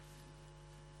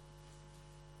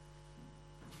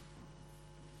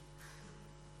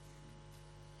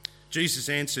Jesus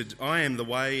answered, "I am the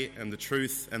way and the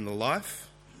truth and the life.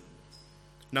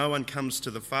 No one comes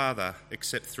to the Father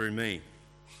except through me.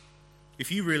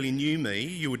 If you really knew me,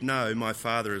 you would know my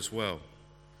Father as well.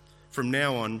 From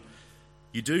now on,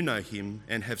 you do know him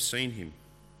and have seen him."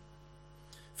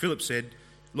 Philip said,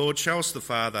 "Lord, show us the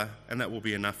Father, and that will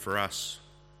be enough for us."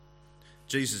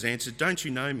 Jesus answered, "Don't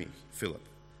you know me, Philip,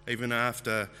 even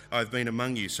after I've been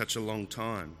among you such a long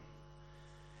time?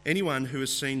 Anyone who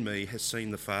has seen me has seen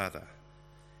the Father.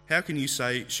 How can you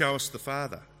say, 'Show us the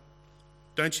Father'?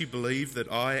 Don't you believe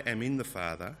that I am in the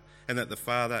Father and that the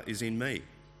Father is in me?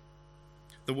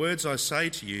 The words I say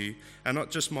to you are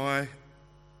not just my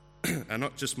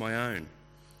own.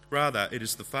 Rather, it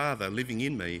is the Father living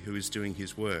in me who is doing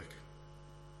his work.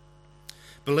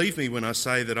 Believe me when I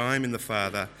say that I am in the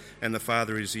Father and the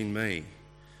Father is in me,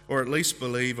 or at least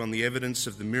believe on the evidence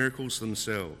of the miracles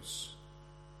themselves.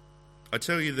 I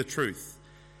tell you the truth,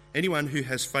 anyone who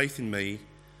has faith in me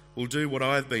will do what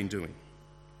I have been doing.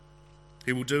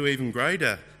 He will do even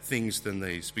greater things than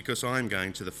these, because I am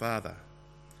going to the Father.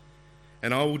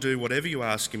 And I will do whatever you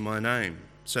ask in my name,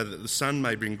 so that the Son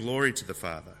may bring glory to the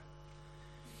Father.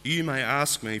 You may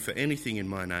ask me for anything in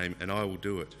my name, and I will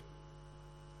do it.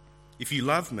 If you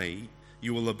love me,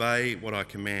 you will obey what I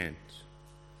command.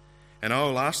 And I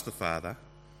will ask the Father,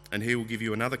 and he will give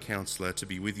you another counselor to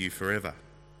be with you forever,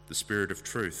 the Spirit of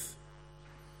truth.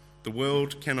 The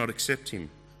world cannot accept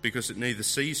him, because it neither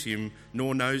sees him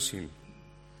nor knows him.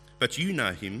 But you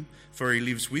know him, for he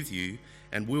lives with you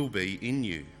and will be in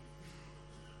you.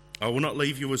 I will not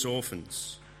leave you as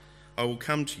orphans. I will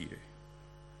come to you.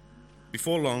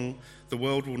 Before long, the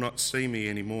world will not see me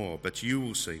anymore, but you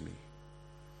will see me.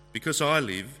 Because I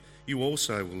live, you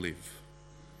also will live.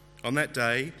 On that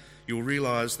day, you will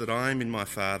realize that I am in my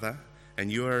Father,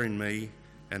 and you are in me,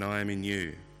 and I am in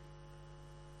you.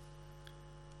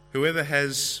 Whoever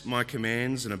has my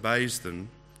commands and obeys them,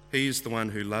 he is the one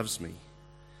who loves me.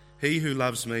 He who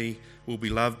loves me will be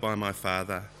loved by my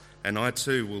Father, and I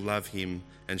too will love him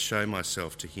and show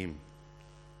myself to him."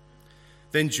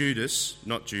 Then Judas,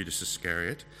 not Judas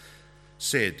Iscariot,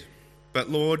 said, "But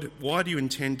Lord, why do you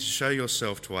intend to show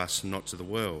yourself to us and not to the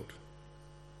world?"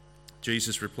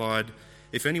 Jesus replied,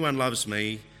 "If anyone loves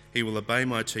me, he will obey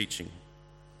my teaching.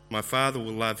 My Father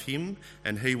will love him,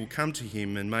 and he will come to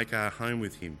him and make our home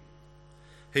with him.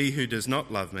 He who does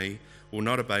not love me will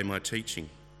not obey my teaching.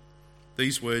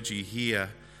 These words you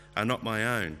hear are not my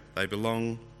own. They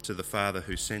belong to the Father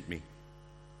who sent me.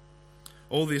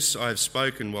 All this I have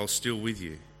spoken while still with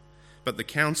you. But the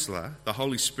Counselor, the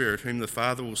Holy Spirit, whom the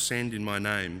Father will send in my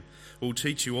name, will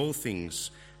teach you all things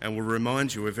and will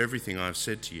remind you of everything I have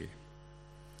said to you.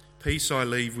 Peace I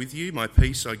leave with you, my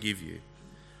peace I give you.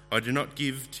 I do not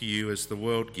give to you as the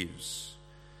world gives.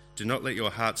 Do not let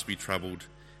your hearts be troubled,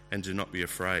 and do not be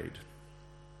afraid."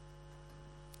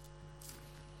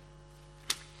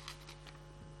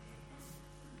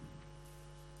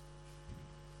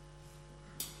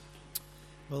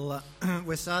 Well,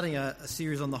 we're starting a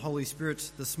series on the Holy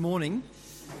Spirit this morning,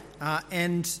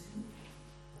 and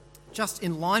just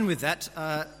in line with that,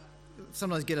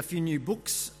 sometimes get a few new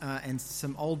books and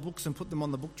some old books and put them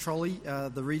on the book trolley.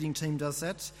 The reading team does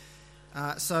that.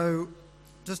 So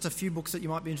just a few books that you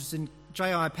might be interested in.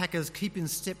 J.I. Packer's Keep in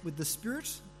Step with the Spirit.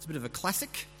 It's a bit of a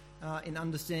classic in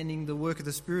understanding the work of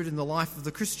the Spirit in the life of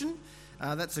the Christian.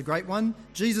 That's a great one.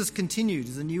 Jesus Continued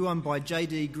is a new one by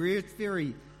J.D. Greer. It's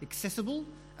very accessible,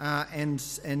 and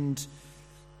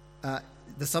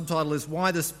the subtitle is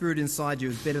Why the Spirit Inside You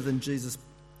is Better Than Jesus.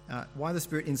 Why the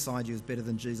Spirit Inside You is Better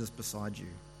Than Jesus Beside You.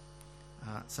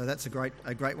 So that's a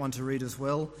great one to read as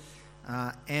well.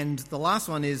 And the last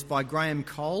one is by Graham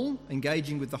Cole,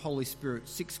 Engaging with the Holy Spirit,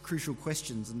 6 crucial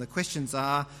questions. And the questions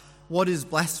are, what is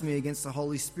blasphemy against the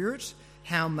Holy Spirit?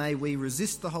 How may we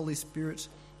resist the Holy Spirit?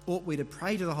 Ought we to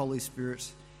pray to the Holy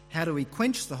Spirit? How do we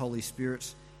quench the Holy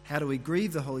Spirit? How do we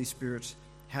grieve the Holy Spirit?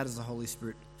 How does the Holy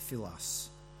Spirit fill us?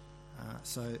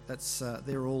 So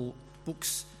they're all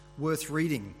books worth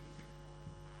reading.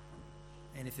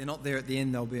 And if they're not there at the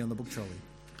end, they'll be on the book trolley.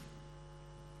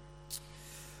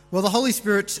 Well, the Holy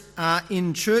Spirit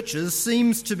in churches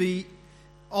seems to be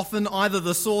often either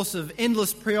the source of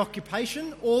endless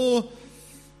preoccupation or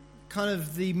kind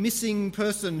of the missing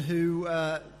person who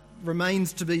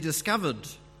remains to be discovered.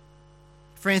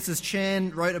 Francis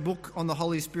Chan wrote a book on the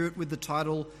Holy Spirit with the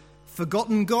title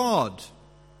Forgotten God.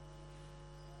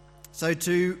 So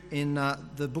too, in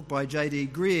the book by J.D.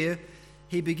 Greer,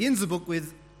 he begins the book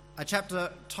with a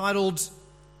chapter titled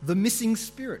The Missing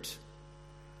Spirit.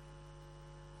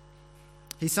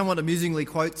 He somewhat amusingly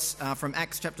quotes from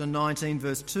Acts chapter 19,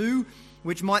 verse 2,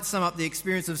 which might sum up the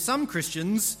experience of some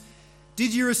Christians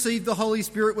 "Did you receive the Holy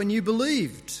Spirit when you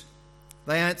believed?"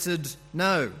 They answered,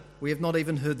 "No, we have not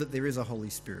even heard that there is a Holy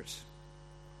Spirit."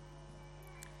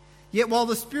 Yet while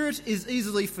the Spirit is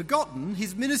easily forgotten,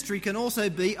 his ministry can also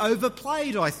be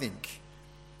overplayed, I think.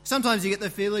 Sometimes you get the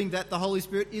feeling that the Holy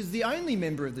Spirit is the only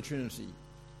member of the Trinity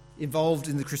involved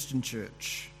in the Christian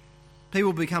church.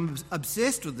 People become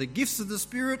obsessed with the gifts of the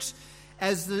Spirit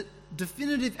as the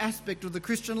definitive aspect of the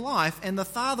Christian life, and the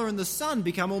Father and the Son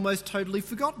become almost totally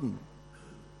forgotten.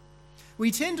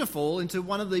 We tend to fall into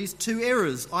one of these two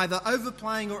errors, either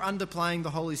overplaying or underplaying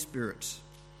the Holy Spirit.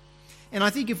 And I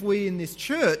think if we in this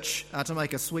church, to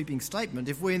make a sweeping statement,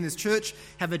 if we in this church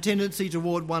have a tendency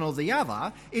toward one or the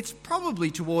other, it's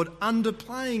probably toward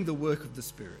underplaying the work of the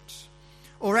Spirit.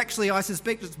 Or actually, I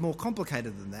suspect it's more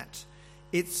complicated than that.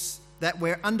 It's that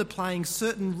we're underplaying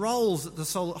certain roles that the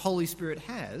Holy Spirit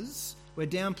has. We're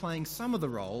downplaying some of the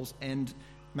roles and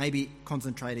maybe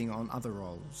concentrating on other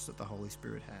roles that the Holy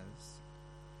Spirit has.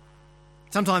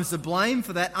 Sometimes the blame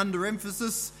for that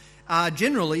underemphasis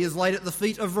generally is laid at the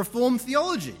feet of Reformed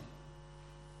theology.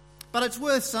 But it's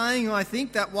worth saying, I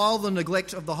think, that while the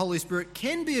neglect of the Holy Spirit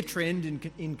can be a trend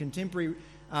in contemporary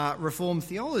Reformed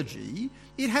theology,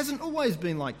 it hasn't always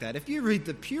been like that. If you read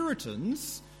the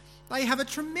Puritans, they have a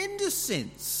tremendous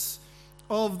sense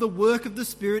of the work of the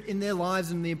Spirit in their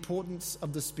lives and the importance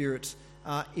of the Spirit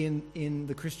in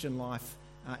the Christian life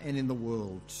and in the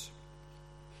world.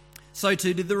 So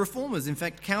too did the Reformers. In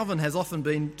fact, Calvin has often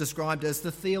been described as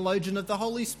the theologian of the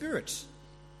Holy Spirit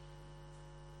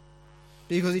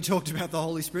because he talked about the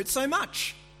Holy Spirit so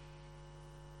much.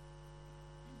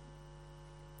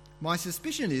 My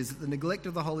suspicion is that the neglect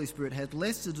of the Holy Spirit has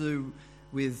less to do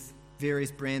with various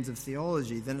brands of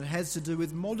theology than it has to do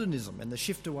with modernism and the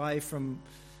shift away from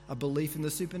a belief in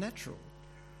the supernatural.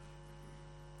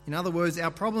 In other words,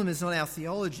 our problem is not our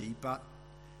theology, but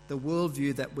the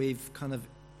worldview that we've kind of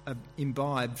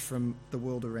imbibed from the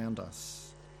world around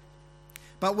us.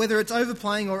 But whether it's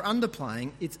overplaying or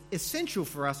underplaying, it's essential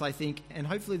for us, I think, and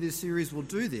hopefully this series will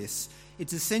do this,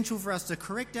 it's essential for us to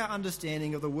correct our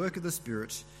understanding of the work of the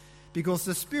Spirit, because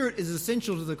the Spirit is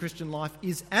essential to the Christian life,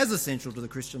 is as essential to the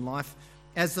Christian life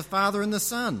as the Father and the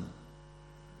Son.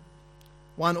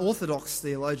 One Orthodox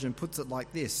theologian puts it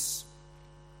like this: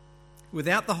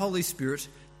 without the Holy Spirit,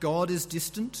 God is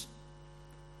distant,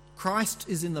 Christ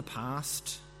is in the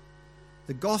past,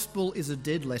 the gospel is a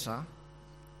dead letter,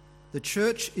 the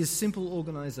church is simple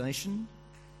organisation,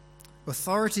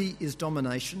 authority is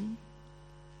domination,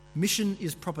 mission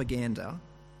is propaganda,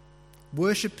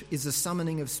 worship is a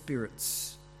summoning of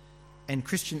spirits, and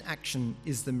Christian action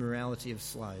is the morality of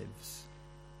slaves.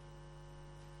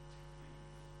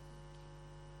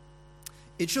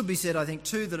 It should be said, I think,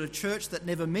 too, that a church that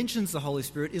never mentions the Holy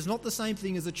Spirit is not the same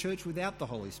thing as a church without the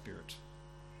Holy Spirit.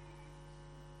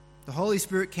 The Holy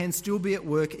Spirit can still be at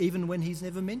work even when he's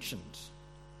never mentioned.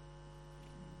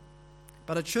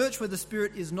 But a church where the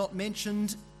Spirit is not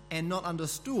mentioned and not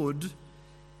understood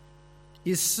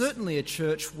is certainly a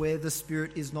church where the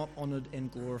Spirit is not honoured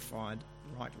and glorified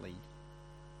rightly.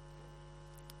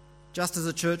 Just as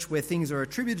a church where things are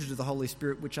attributed to the Holy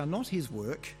Spirit which are not his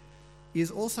work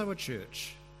is also a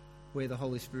church where the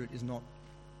Holy Spirit is not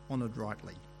honoured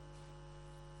rightly.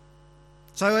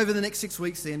 So over the next 6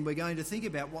 weeks then, we're going to think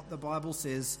about what the Bible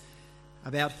says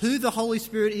about who the Holy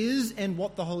Spirit is and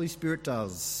what the Holy Spirit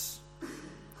does.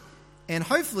 And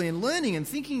hopefully in learning and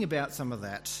thinking about some of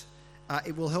that,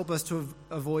 it will help us to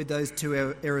avoid those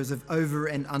two errors of over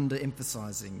and under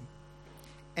emphasising.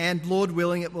 And Lord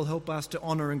willing, it will help us to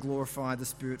honour and glorify the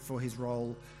Spirit for his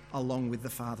role along with the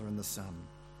Father and the Son.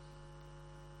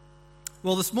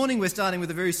 Well, this morning we're starting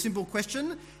with a very simple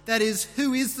question. That is,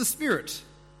 who is the Spirit?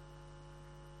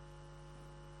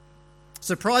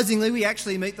 Surprisingly, we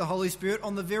actually meet the Holy Spirit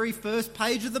on the very first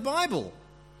page of the Bible.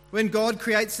 When God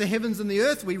creates the heavens and the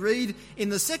earth, we read in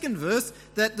the second verse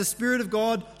that the Spirit of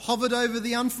God hovered over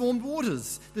the unformed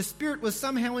waters. The Spirit was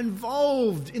somehow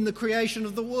involved in the creation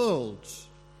of the world.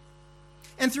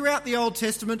 And throughout the Old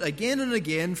Testament, again and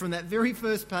again, from that very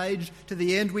first page to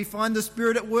the end, we find the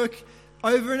Spirit at work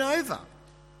over and over.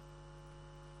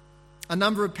 A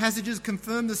number of passages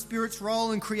confirm the Spirit's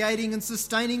role in creating and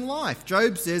sustaining life.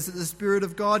 Job says that the Spirit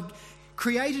of God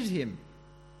created him,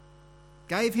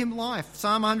 gave him life.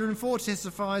 Psalm 104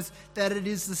 testifies that it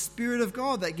is the Spirit of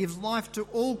God that gives life to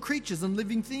all creatures and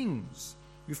living things.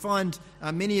 You find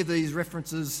many of these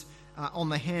references on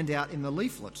the handout in the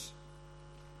leaflet.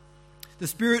 The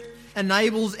Spirit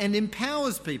enables and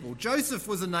empowers people. Joseph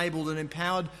was enabled and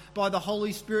empowered by the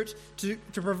Holy Spirit to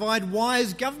provide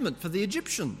wise government for the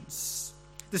Egyptians.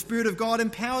 The Spirit of God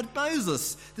empowered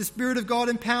Moses. The Spirit of God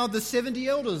empowered the 70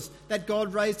 elders that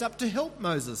God raised up to help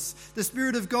Moses. The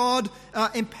Spirit of God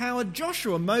empowered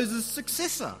Joshua, Moses'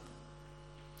 successor.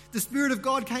 The Spirit of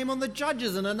God came on the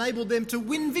judges and enabled them to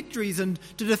win victories and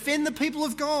to defend the people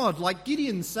of God, like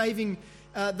Gideon saving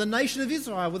the nation of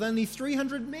Israel with only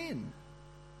 300 men.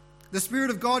 The Spirit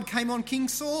of God came on King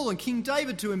Saul and King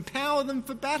David to empower them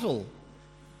for battle.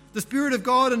 The Spirit of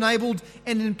God enabled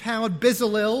and empowered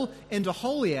Bezalel and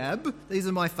Aholiab, these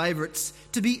are my favourites,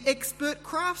 to be expert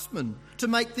craftsmen, to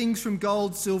make things from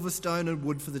gold, silver, stone and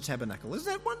wood for the tabernacle. Isn't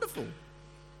that wonderful?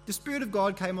 The Spirit of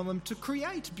God came on them to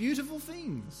create beautiful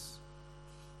things.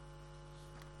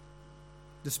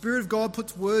 The Spirit of God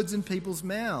puts words in people's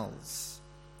mouths.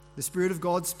 The Spirit of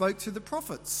God spoke through the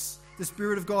prophets. The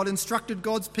Spirit of God instructed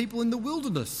God's people in the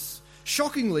wilderness.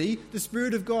 Shockingly, the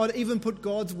Spirit of God even put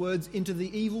God's words into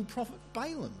the evil prophet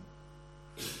Balaam.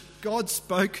 God's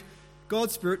Spirit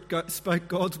spoke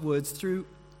God's words through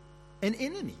an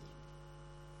enemy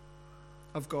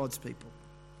of God's people.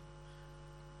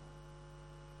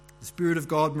 The Spirit of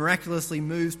God miraculously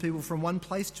moves people from one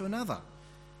place to another,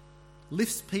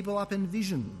 lifts people up in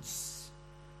visions.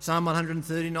 Psalm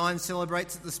 139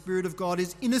 celebrates that the Spirit of God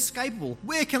is inescapable.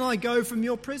 Where can I go from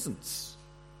your presence?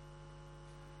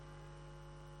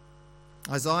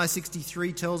 Isaiah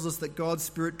 63 tells us that God's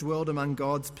Spirit dwelled among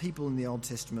God's people in the Old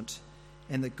Testament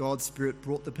and that God's Spirit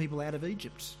brought the people out of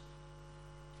Egypt.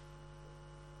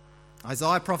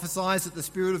 Isaiah prophesies that the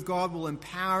Spirit of God will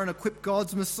empower and equip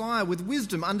God's Messiah with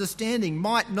wisdom, understanding,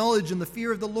 might, knowledge and the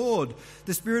fear of the Lord.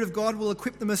 The Spirit of God will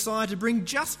equip the Messiah to bring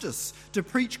justice, to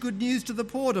preach good news to the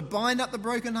poor, to bind up the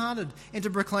brokenhearted and to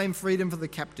proclaim freedom for the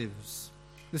captives.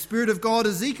 The Spirit of God,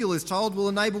 Ezekiel is told, will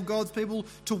enable God's people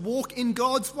to walk in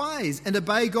God's ways and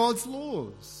obey God's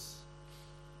laws.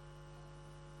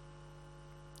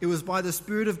 It was by the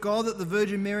Spirit of God that the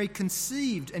Virgin Mary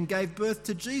conceived and gave birth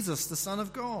to Jesus, the Son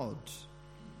of God.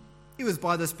 It was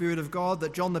by the Spirit of God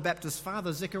that John the Baptist's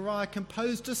father, Zechariah,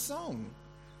 composed a song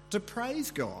to praise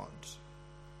God.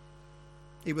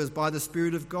 It was by the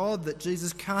Spirit of God that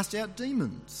Jesus cast out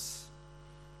demons.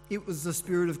 It was the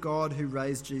Spirit of God who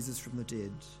raised Jesus from the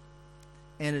dead.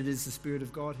 And it is the Spirit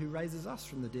of God who raises us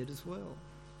from the dead as well.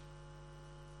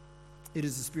 It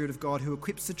is the Spirit of God who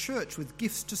equips the church with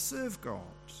gifts to serve God.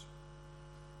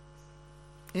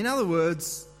 In other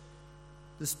words,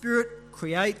 the Spirit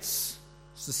creates,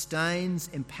 sustains,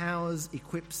 empowers,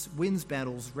 equips, wins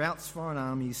battles, routes foreign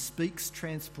armies, speaks,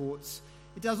 transports.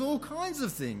 It does all kinds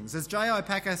of things. As J.I.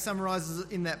 Packer summarises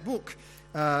it in that book,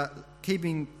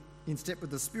 Keeping in Step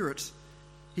with the Spirit,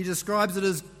 he describes it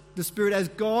as the Spirit as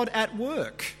God at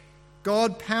work,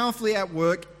 God powerfully at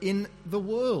work in the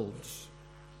world.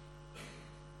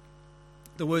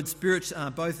 The word Spirit,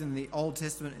 both in the Old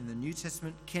Testament and the New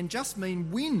Testament, can just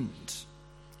mean wind.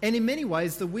 And in many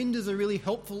ways, the wind is a really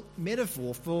helpful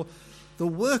metaphor for the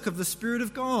work of the Spirit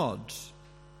of God.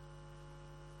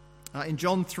 In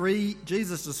John 3,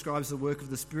 Jesus describes the work of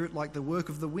the Spirit like the work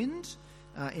of the wind.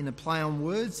 In a play on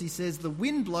words, he says, the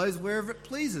wind blows wherever it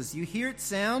pleases. You hear its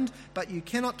sound, but you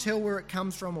cannot tell where it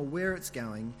comes from or where it's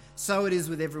going. So it is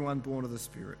with everyone born of the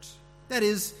Spirit. That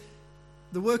is,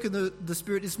 the work of the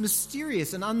Spirit is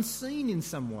mysterious and unseen in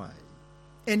some way.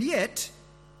 And yet,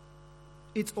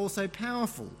 it's also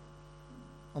powerful.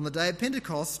 On the day of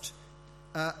Pentecost,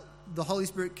 the Holy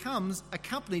Spirit comes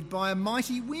accompanied by a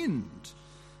mighty wind.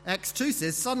 Acts 2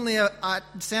 says, suddenly a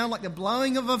sound like the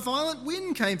blowing of a violent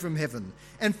wind came from heaven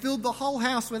and filled the whole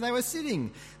house where they were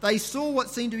sitting. They saw what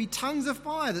seemed to be tongues of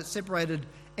fire that separated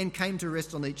and came to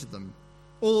rest on each of them.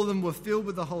 All of them were filled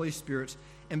with the Holy Spirit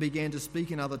and began to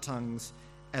speak in other tongues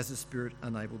as the Spirit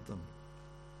enabled them.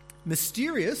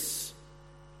 Mysterious,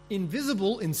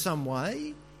 invisible in some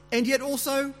way, and yet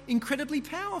also incredibly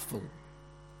powerful.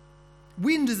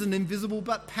 Wind is an invisible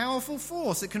but powerful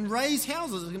force. It can raise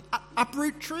houses, it can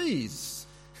uproot trees.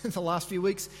 In the last few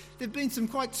weeks, there have been some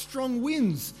quite strong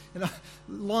winds,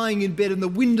 lying in bed and the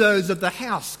windows of the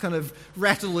house kind of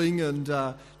rattling and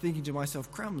thinking to myself,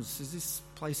 crumbs, is this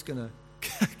place going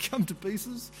to come to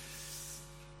pieces?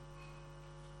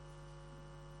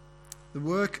 The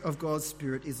work of God's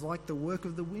Spirit is like the work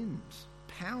of the wind,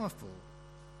 powerful.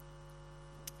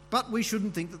 But we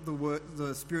shouldn't think that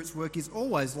the Spirit's work is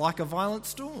always like a violent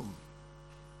storm.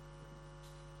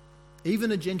 Even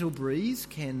a gentle breeze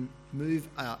can move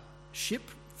a ship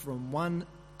from one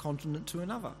continent to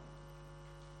another.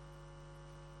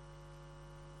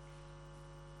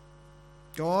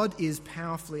 God is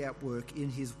powerfully at work in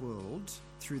his world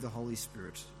through the Holy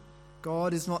Spirit.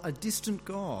 God is not a distant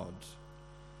God.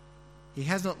 He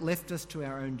has not left us to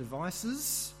our own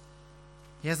devices,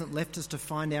 He hasn't left us to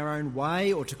find our own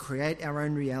way or to create our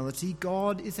own reality.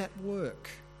 God is at work.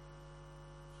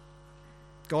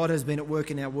 God has been at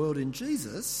work in our world in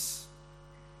Jesus,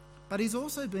 but he's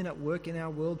also been at work in our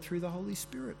world through the Holy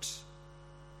Spirit.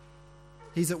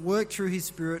 He's at work through his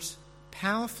Spirit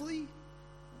powerfully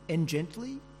and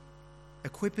gently,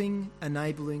 equipping,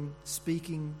 enabling,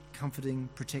 speaking, comforting,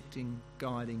 protecting,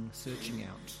 guiding, searching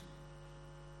out.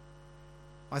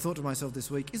 I thought to myself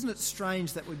this week, isn't it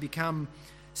strange that we become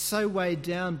so weighed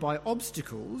down by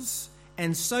obstacles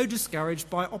and so discouraged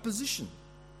by opposition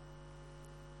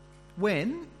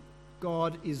when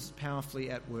God is powerfully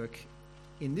at work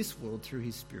in this world through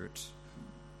his Spirit?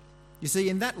 You see,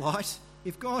 in that light,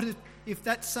 if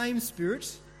that same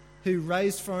Spirit who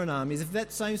raised foreign armies, if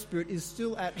that same Spirit is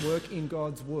still at work in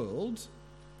God's world,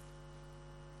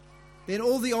 then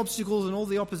all the obstacles and all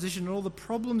the opposition and all the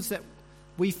problems that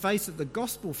we face that the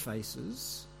gospel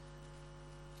faces,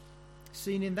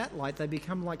 seen in that light, they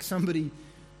become like somebody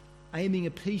aiming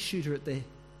a pea shooter at the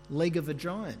leg of a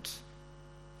giant.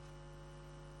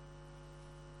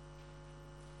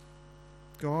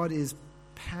 God is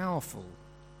powerful,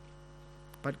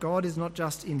 but God is not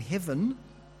just in heaven.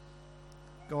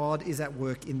 God is at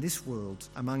work in this world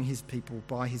among his people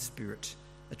by his Spirit,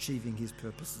 achieving his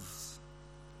purposes.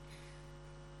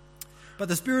 But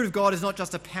the Spirit of God is not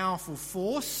just a powerful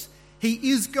force,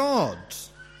 he is God.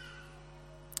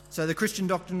 So the Christian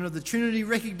doctrine of the Trinity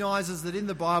recognises that in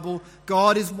the Bible,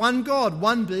 God is one God,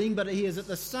 one being, but he is at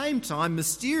the same time,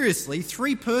 mysteriously,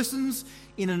 three persons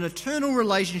in an eternal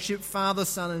relationship, Father,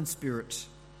 Son and Spirit.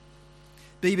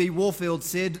 B.B. Warfield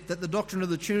said that the doctrine of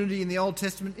the Trinity in the Old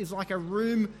Testament is like a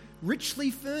room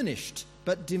richly furnished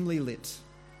but dimly lit.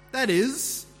 That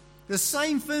is, the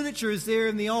same furniture is there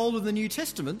in the Old and the New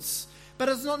Testaments, but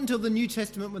it's not until the New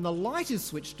Testament, when the light is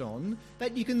switched on,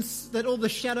 that all the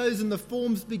shadows and the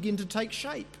forms begin to take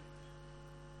shape.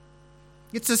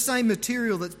 It's the same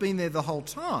material that's been there the whole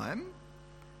time,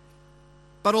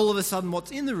 but all of a sudden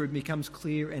what's in the room becomes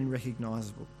clear and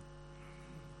recognisable.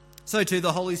 So too,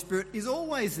 the Holy Spirit is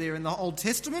always there in the Old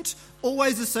Testament,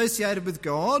 always associated with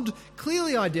God,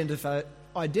 clearly identified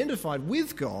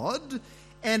with God,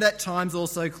 and at times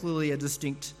also clearly a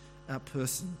distinct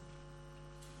person.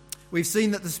 We've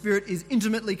seen that the Spirit is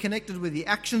intimately connected with the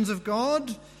actions of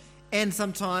God, and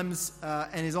sometimes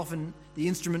and is often the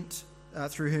instrument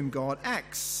through whom God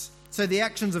acts. So the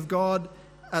actions of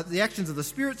the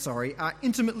Spirit, are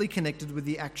intimately connected with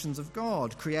the actions of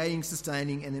God, creating,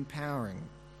 sustaining, and empowering.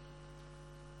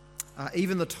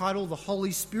 Even the title, the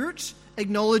Holy Spirit,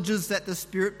 acknowledges that the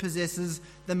Spirit possesses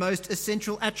the most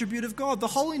essential attribute of God, the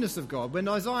holiness of God. When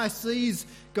Isaiah sees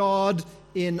God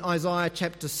in Isaiah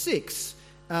chapter 6,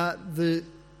 the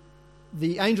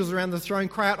angels around the throne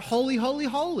cry out, "Holy, holy,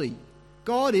 holy."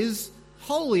 God is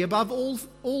holy above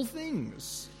all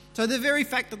things. So the very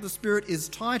fact that the Spirit is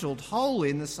titled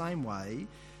holy in the same way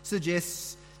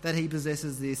suggests that he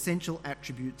possesses the essential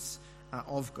attributes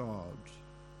of God.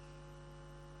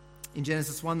 In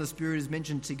Genesis 1, the Spirit is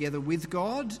mentioned together with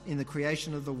God in the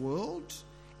creation of the world,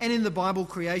 and in the Bible,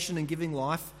 creation and giving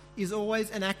life is always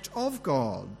an act of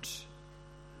God.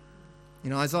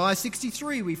 In Isaiah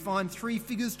 63, we find three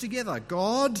figures together: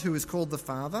 God, who is called the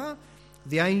Father,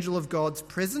 the angel of God's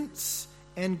presence,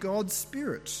 and God's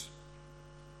Spirit.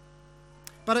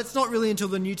 But it's not really until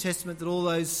the New Testament that all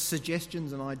those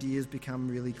suggestions and ideas become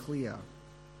really clear.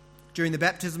 During the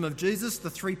baptism of Jesus, the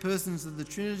three persons of the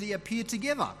Trinity appear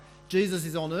together. Jesus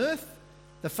is on earth,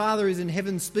 the Father is in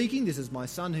heaven speaking, "This is my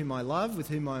Son whom I love, with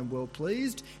whom I am well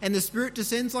pleased," and the Spirit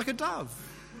descends like a dove.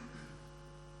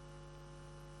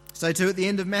 So too at the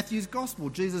end of Matthew's Gospel,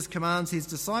 Jesus commands his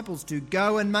disciples to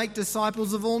go and make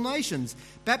disciples of all nations,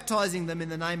 baptising them in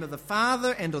the name of the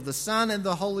Father and of the Son and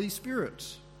the Holy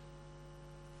Spirit.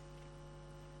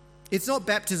 It's not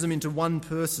baptism into one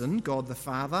person, God the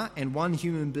Father, and one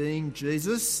human being,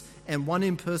 Jesus, and one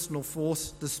impersonal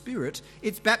force, the Spirit.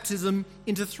 It's baptism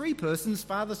into three persons,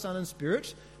 Father, Son and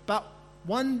Spirit, but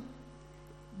one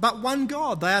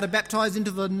God. They are to baptise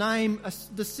into the name,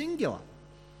 the singular.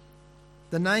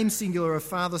 The name singular of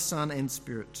Father, Son and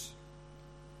Spirit.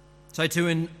 So too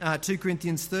in 2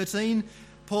 Corinthians 13,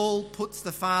 Paul puts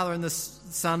the Father and the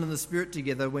Son and the Spirit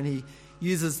together when he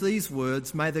uses these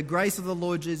words: "May the grace of the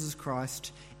Lord Jesus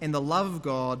Christ and the love of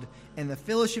God and the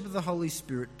fellowship of the Holy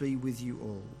Spirit be with you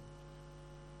all."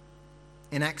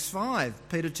 In Acts 5,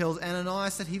 Peter tells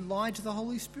Ananias that he lied to the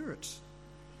Holy Spirit.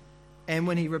 And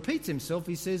when he repeats himself,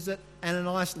 he says that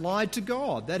Ananias lied to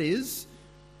God. That is,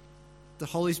 the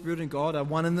Holy Spirit and God are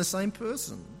one and the same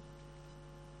person.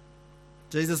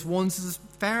 Jesus warns the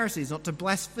Pharisees not to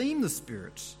blaspheme the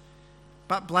Spirit.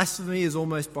 But blasphemy is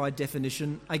almost by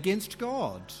definition against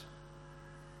God.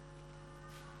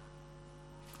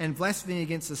 And blasphemy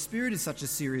against the Spirit is such a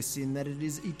serious sin that it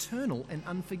is eternal and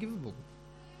unforgivable.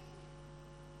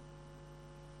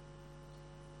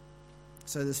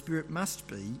 So the Spirit must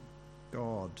be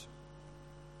God.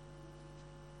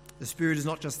 The Spirit is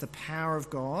not just the power of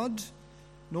God,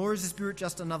 nor is the Spirit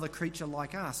just another creature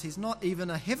like us. He's not even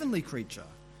a heavenly creature.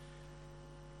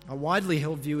 A widely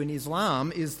held view in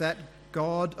Islam is that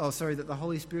that the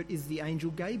Holy Spirit is the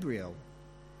angel Gabriel.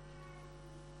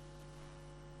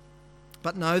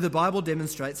 But no, the Bible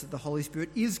demonstrates that the Holy Spirit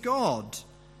is God,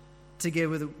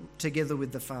 together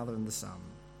with the Father and the Son.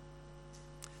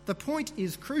 The point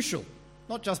is crucial,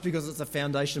 not just because it's a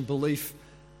foundation belief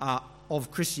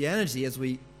of Christianity, as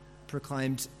we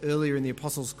proclaimed earlier in the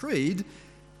Apostles' Creed.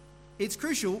 It's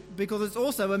crucial because it's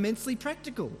also immensely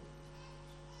practical.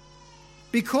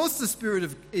 Because the Spirit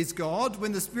is God,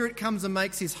 when the Spirit comes and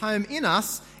makes his home in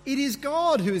us, it is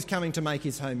God who is coming to make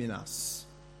his home in us.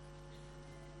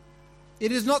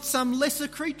 It is not some lesser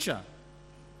creature.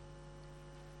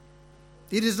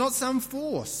 It is not some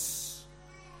force.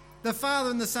 The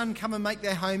Father and the Son come and make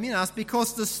their home in us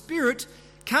because the Spirit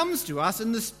comes to us,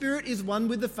 and the Spirit is one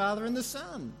with the Father and the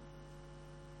Son.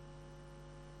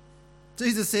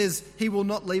 Jesus says he will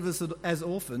not leave us as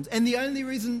orphans, and the only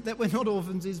reason that we're not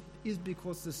orphans is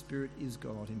because the Spirit is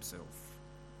God himself.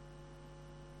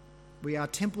 We are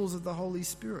temples of the Holy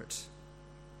Spirit.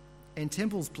 And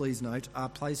temples, please note, are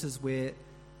places where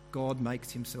God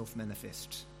makes himself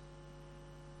manifest.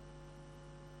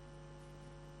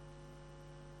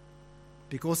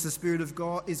 Because the Spirit of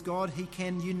God is God, he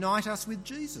can unite us with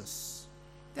Jesus.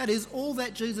 That is, all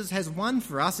that Jesus has won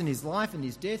for us in his life and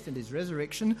his death and his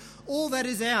resurrection, all that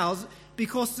is ours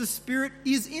because the Spirit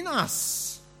is in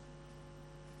us.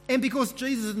 And because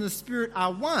Jesus and the Spirit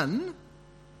are one,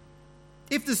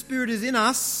 if the Spirit is in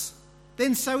us,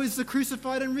 then so is the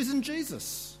crucified and risen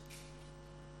Jesus.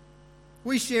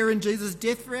 We share in Jesus'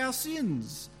 death for our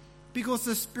sins because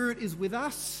the Spirit is with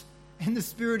us and the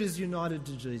Spirit is united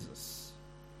to Jesus.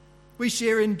 We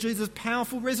share in Jesus'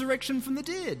 powerful resurrection from the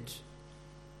dead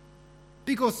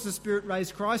because the Spirit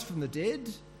raised Christ from the dead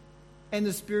and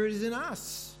the Spirit is in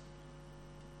us,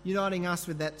 uniting us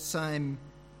with that same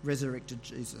resurrected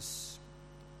Jesus.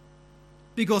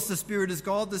 Because the Spirit is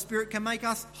God, the Spirit can make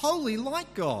us holy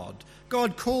like God.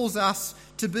 God calls us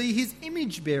to be his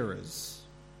image bearers.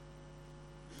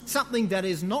 Something that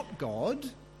is not God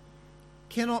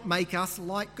cannot make us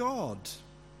like God.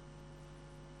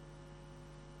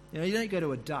 You don't go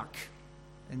to a duck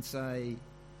and say,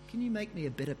 "Can you make me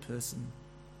a better person?"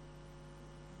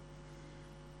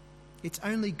 It's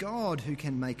only God who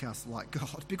can make us like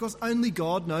God, because only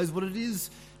God knows what it is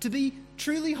to be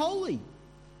truly holy.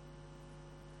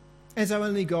 And so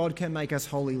only God can make us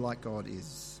holy like God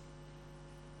is.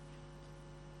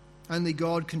 Only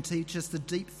God can teach us the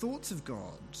deep thoughts of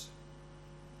God.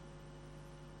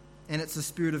 And it's the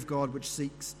Spirit of God which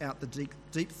seeks out the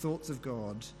deep thoughts of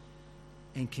God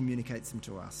and communicates them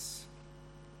to us.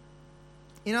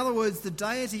 In other words, the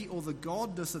deity or the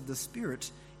godness of the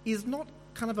Spirit is not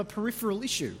kind of a peripheral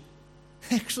issue.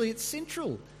 Actually, it's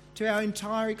central to our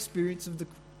entire experience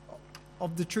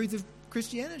of the truth of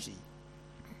Christianity.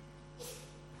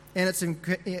 And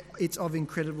it's of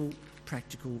incredible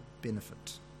practical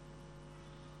benefit.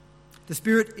 The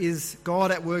Spirit is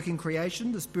God at work in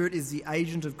creation. The Spirit is the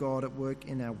agent of God at work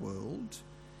in our world.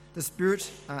 The Spirit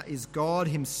is God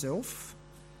himself,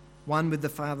 one with the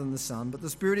Father and the Son. But the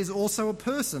Spirit is also a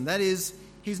person. That is,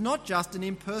 he's not just an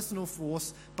impersonal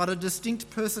force, but a distinct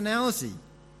personality.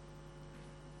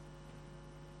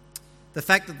 The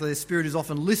fact that the Spirit is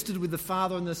often listed with the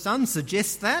Father and the Son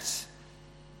suggests that.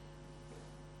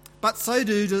 But so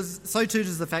too does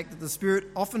the fact that the Spirit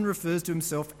often refers to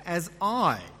himself as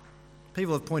I.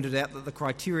 People have pointed out that the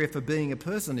criteria for being a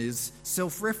person is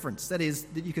self-reference. That is,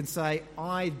 that you can say,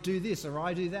 I do this or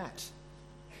I do that.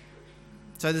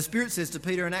 So the Spirit says to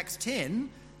Peter in Acts 10,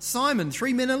 Simon,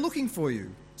 3 men are looking for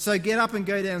you. So get up and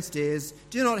go downstairs.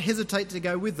 Do not hesitate to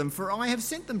go with them, for I have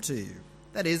sent them to you.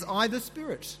 That is, I, the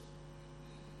Spirit.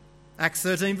 Acts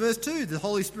 13 verse 2, the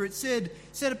Holy Spirit said,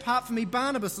 set apart for me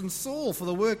Barnabas and Saul for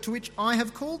the work to which I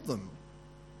have called them.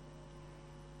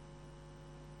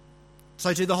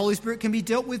 So too the Holy Spirit can be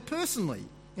dealt with personally.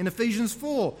 In Ephesians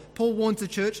 4, Paul warns the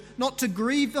church not to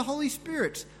grieve the Holy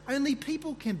Spirit. Only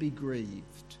people can be grieved.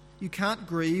 You can't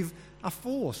grieve a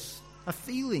force, a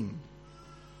feeling.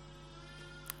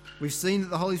 We've seen that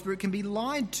the Holy Spirit can be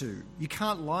lied to. You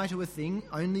can't lie to a thing,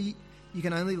 you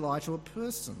can only lie to a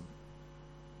person.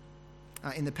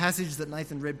 In the passage that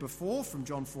Nathan read before from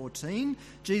John 14,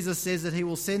 Jesus says that he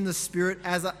will send the Spirit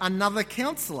as another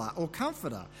counsellor or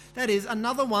comforter. That is,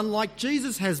 another one like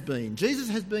Jesus has been. Jesus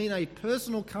has been a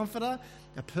personal comforter,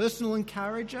 a personal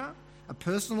encourager, a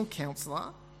personal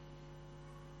counsellor.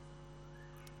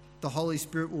 The Holy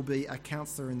Spirit will be a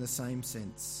counsellor in the same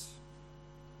sense.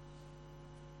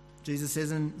 Jesus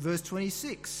says in verse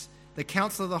 26, "The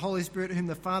Counsellor, the Holy Spirit, whom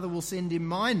the Father will send in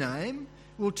my name,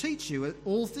 will teach you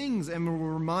all things and will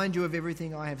remind you of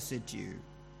everything I have said to you."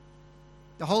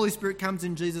 The Holy Spirit comes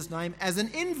in Jesus' name as an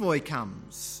envoy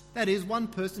comes. That is, one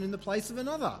person in the place of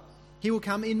another. He will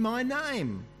come in my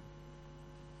name.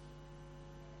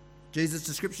 Jesus'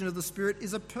 description of the Spirit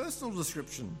is a personal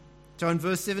description. So in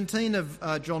verse 17 of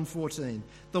John 14,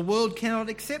 "The world cannot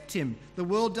accept him. The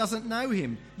world doesn't know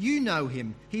him. You know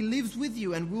him. He lives with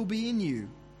you and will be in you."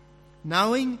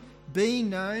 Knowing, being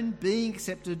known, being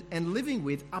accepted, and living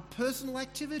with are personal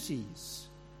activities.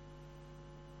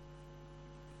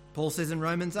 Paul says in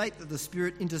Romans 8 that the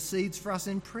Spirit intercedes for us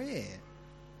in prayer.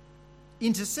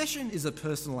 Intercession is a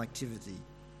personal activity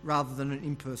rather than an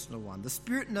impersonal one. The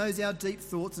Spirit knows our deep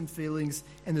thoughts and feelings,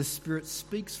 and the Spirit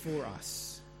speaks for us.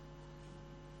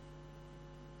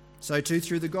 So too,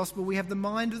 through the gospel, we have the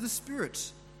mind of the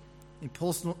Spirit.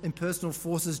 Impersonal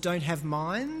forces don't have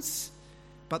minds,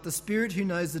 but the Spirit who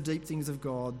knows the deep things of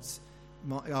God's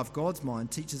mind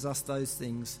teaches us those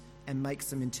things and makes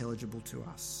them intelligible to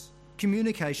us.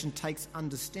 Communication takes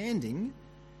understanding,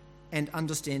 and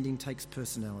understanding takes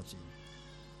personality.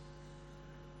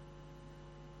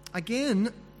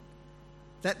 Again,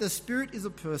 that the Spirit is a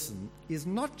person is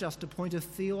not just a point of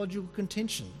theological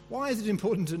contention. Why is it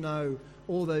important to know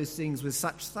all those things with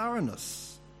such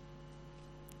thoroughness?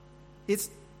 It's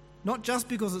not just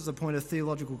because it's a point of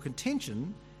theological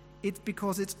contention, it's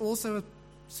because it's also a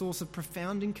source of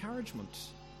profound encouragement.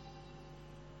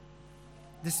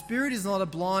 The Spirit is not a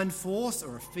blind force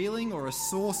or a feeling or a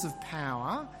source of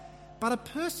power, but a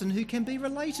person who can be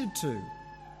related to.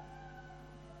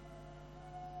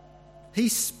 He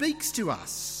speaks to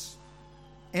us,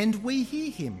 and we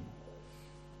hear him.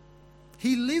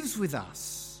 He lives with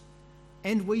us,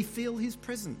 and we feel his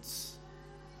presence.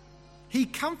 He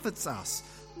comforts us,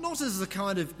 not as a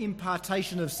kind of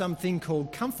impartation of something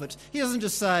called comfort. He doesn't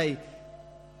just say,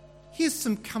 "Here's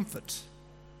some comfort.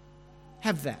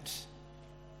 Have that."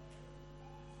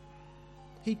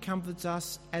 He comforts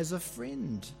us as a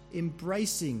friend,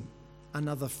 embracing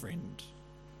another friend.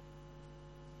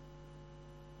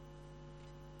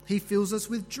 He fills us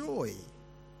with joy,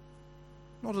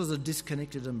 not as a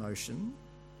disconnected emotion,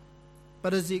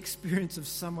 but as the experience of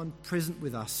someone present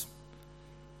with us,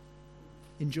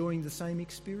 enjoying the same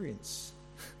experience,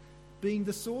 being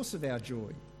the source of our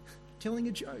joy, telling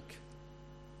a joke.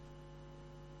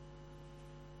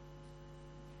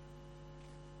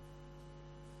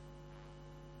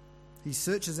 He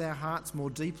searches our hearts more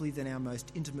deeply than our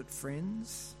most intimate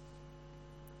friends.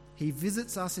 He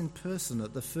visits us in person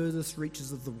at the furthest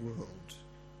reaches of the world.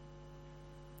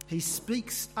 He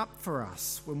speaks up for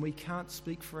us when we can't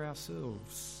speak for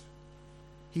ourselves.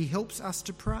 He helps us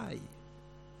to pray.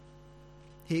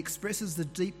 He expresses the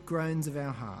deep groans of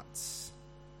our hearts.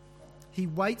 He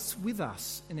waits with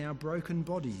us in our broken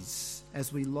bodies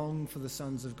as we long for the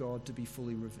sons of God to be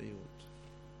fully revealed.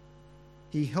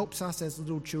 He helps us as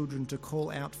little children to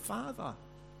call out, "Father,"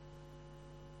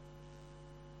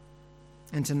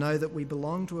 and to know that we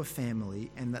belong to a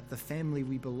family and that the family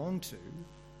we belong to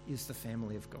is the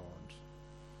family of God.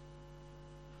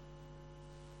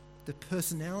 The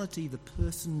personality, the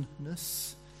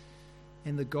personness,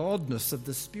 and the godness of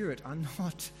the Spirit are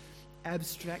not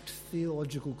abstract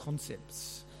theological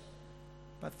concepts,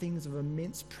 but things of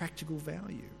immense practical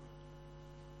value.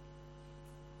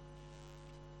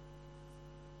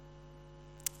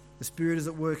 The Spirit is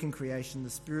at work in creation.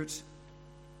 The Spirit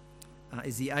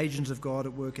is the agent of God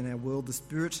at work in our world. The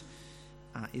Spirit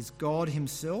is God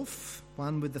himself,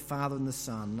 one with the Father and the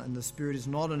Son, and the Spirit is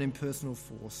not an impersonal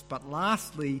force. But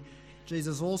lastly,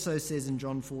 Jesus also says in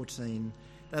John 14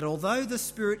 that although the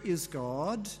Spirit is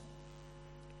God,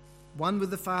 one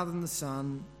with the Father and the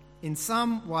Son, in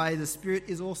some way the Spirit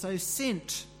is also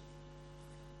sent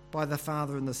by the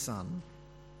Father and the Son.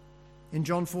 In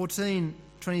John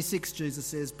 14:26, Jesus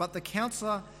says, "But the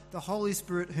Counselor, the Holy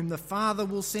Spirit, whom the Father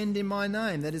will send in my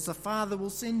name," that is, the Father will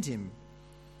send him.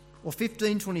 Or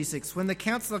 15:26, "When the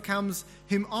Counselor comes,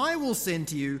 whom I will send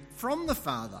to you from the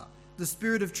Father, the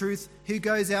Spirit of truth who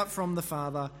goes out from the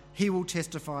Father, he will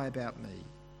testify about me."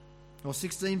 Or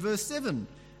 16 verse 7,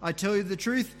 "I tell you the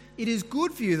truth, it is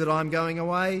good for you that I am going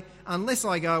away. Unless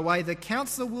I go away, the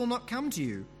Counselor will not come to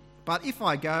you. But if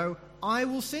I go, I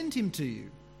will send him to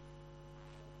you."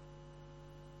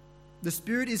 The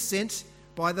Spirit is sent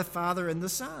by the Father and the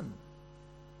Son.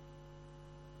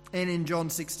 And in John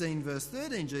 16 verse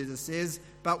 13, Jesus says,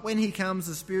 "But when he comes,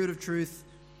 the Spirit of truth,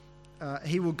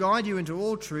 he will guide you into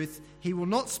all truth. He will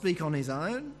not speak on his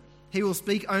own. He will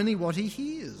speak only what he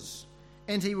hears,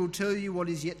 and he will tell you what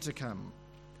is yet to come.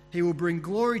 He will bring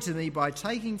glory to me by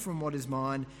taking from what is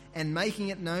mine and making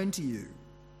it known to you.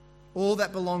 All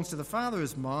that belongs to the Father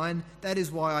is mine. That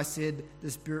is why I said the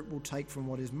Spirit will take from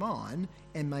what is mine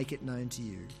and make it known to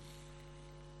you."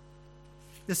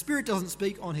 The Spirit doesn't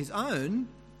speak on his own,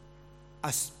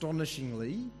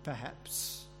 astonishingly,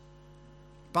 perhaps,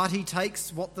 but he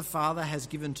takes what the Father has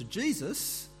given to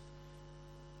Jesus,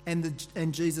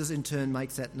 and Jesus in turn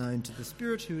makes that known to the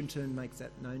Spirit, who in turn makes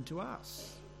that known to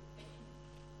us.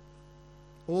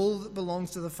 All that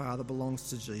belongs to the Father belongs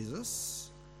to Jesus,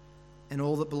 and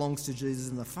all that belongs to Jesus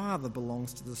and the Father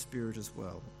belongs to the Spirit as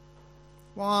well.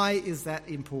 Why is that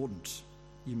important,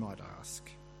 you might ask?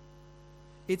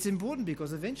 It's important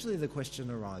because eventually the question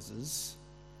arises,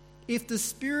 if the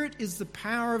Spirit is the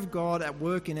power of God at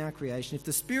work in our creation, if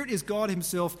the Spirit is God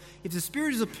himself, if the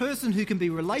Spirit is a person who can be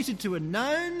related to and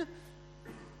known,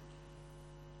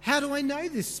 how do I know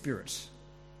this Spirit?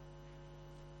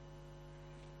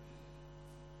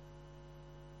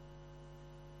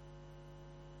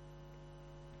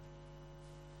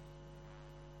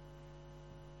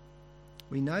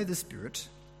 We know the Spirit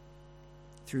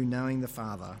through knowing the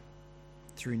Father,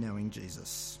 through knowing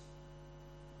Jesus.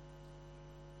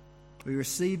 We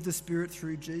receive the Spirit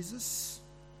through Jesus,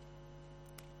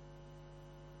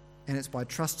 and it's by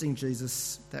trusting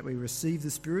Jesus that we receive the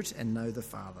Spirit and know the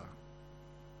Father.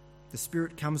 The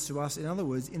Spirit comes to us, in other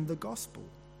words, in the gospel.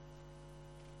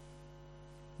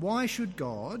 Why should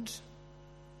God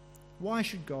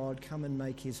come and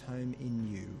make his home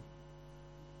in you?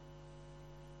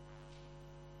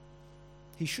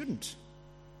 He shouldn't.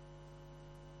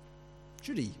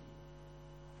 Should he?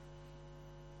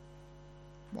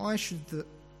 Why should the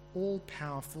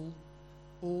all-powerful,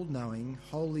 all-knowing,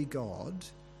 holy God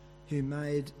who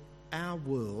made our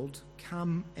world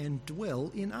come and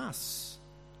dwell in us?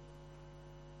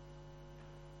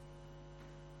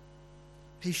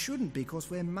 He shouldn't, because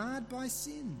we're marred by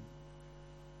sin.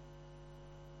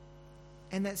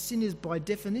 And that sin is by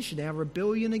definition our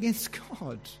rebellion against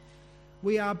God.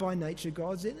 We are by nature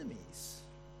God's enemies.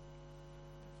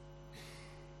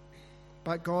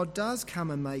 But God does come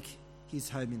and make his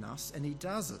home in us, and he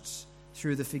does it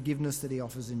through the forgiveness that he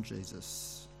offers in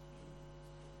Jesus.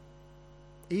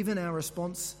 Even our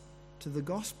response to the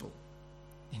gospel,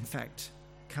 in fact,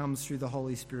 comes through the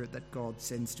Holy Spirit that God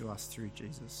sends to us through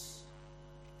Jesus.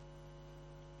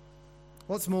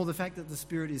 What's more, the fact that the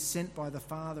Spirit is sent by the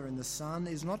Father and the Son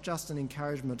is not just an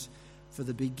encouragement for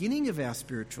the beginning of our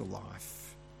spiritual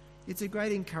life. It's a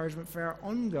great encouragement for our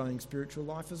ongoing spiritual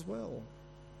life as well.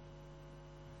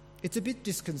 It's a bit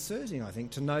disconcerting, I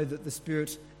think, to know that the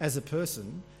Spirit as a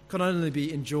person can only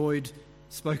be enjoyed,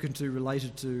 spoken to,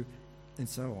 related to, and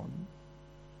so on.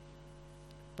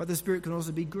 But the Spirit can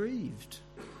also be grieved,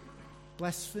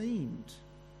 blasphemed,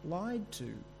 lied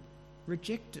to,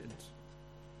 rejected,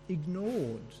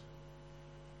 ignored.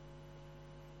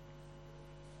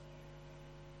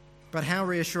 But how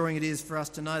reassuring it is for us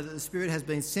to know that the Spirit has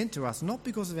been sent to us not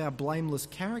because of our blameless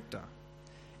character,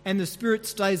 and the Spirit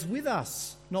stays with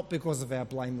us not because of our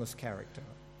blameless character.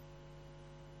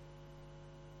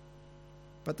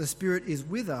 But the Spirit is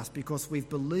with us because we've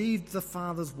believed the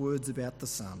Father's words about the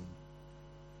Son,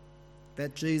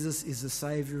 that Jesus is the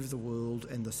Saviour of the world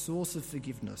and the source of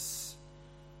forgiveness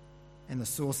and the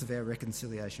source of our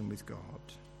reconciliation with God.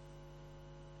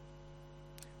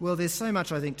 Well, there's so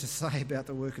much, I think, to say about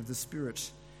the work of the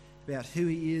Spirit, about who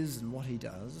he is and what he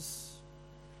does.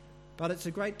 But it's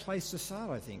a great place to start,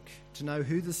 I think, to know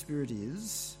who the Spirit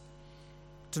is,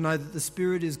 to know that the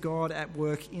Spirit is God at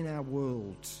work in our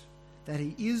world, that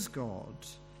he is God,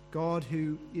 God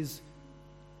who is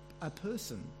a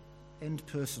person and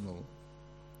personal,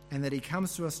 and that he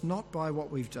comes to us not by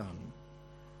what we've done,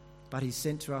 but he's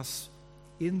sent to us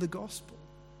in the gospel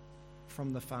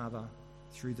from the Father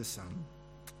through the Son.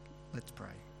 Let's pray.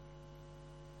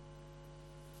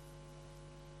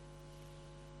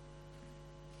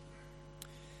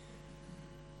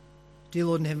 Dear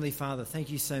Lord and Heavenly Father, thank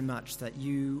you so much that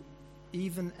you,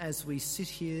 even as we sit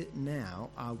here now,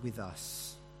 are with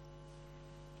us.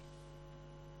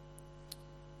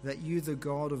 That you, the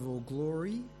God of all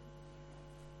glory,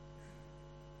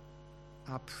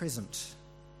 are present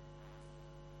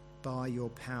by your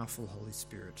powerful Holy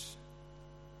Spirit.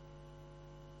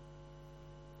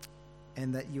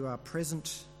 And that you are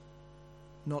present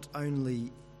not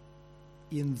only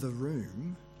in the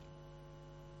room,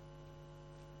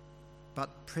 but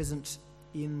present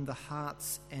in the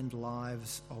hearts and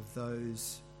lives of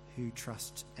those who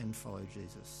trust and follow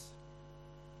Jesus.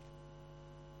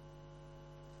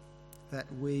 That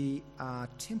we are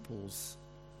temples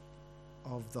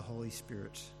of the Holy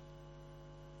Spirit,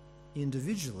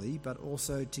 individually but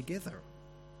also together.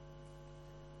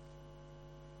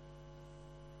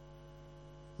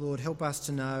 Lord, help us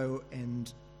to know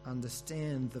and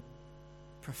understand the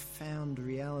profound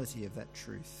reality of that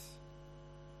truth.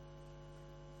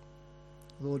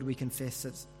 Lord, we confess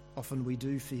that often we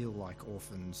do feel like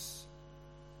orphans,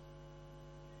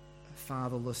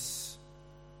 fatherless,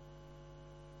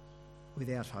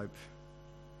 without hope,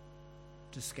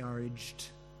 discouraged,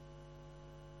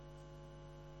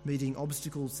 meeting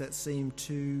obstacles that seem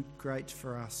too great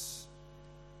for us.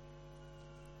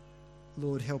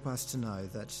 Lord, help us to know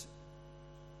that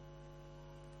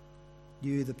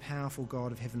you, the powerful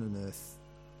God of heaven and earth,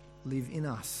 live in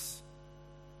us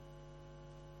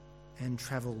and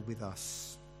travel with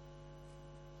us.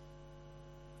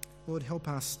 Lord, help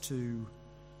us to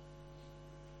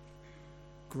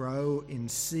grow in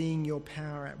seeing your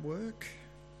power at work.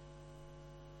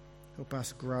 Help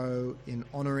us grow in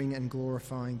honouring and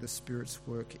glorifying the Spirit's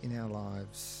work in our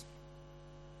lives.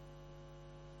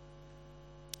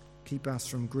 Keep us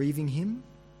from grieving him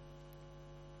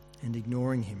and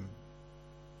ignoring him.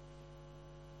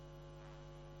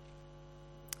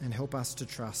 And help us to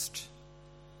trust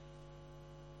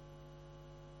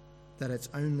that it's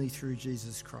only through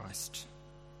Jesus Christ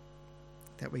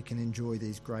that we can enjoy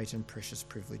these great and precious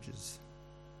privileges.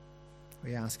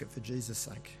 We ask it for Jesus'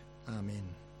 sake. Amen.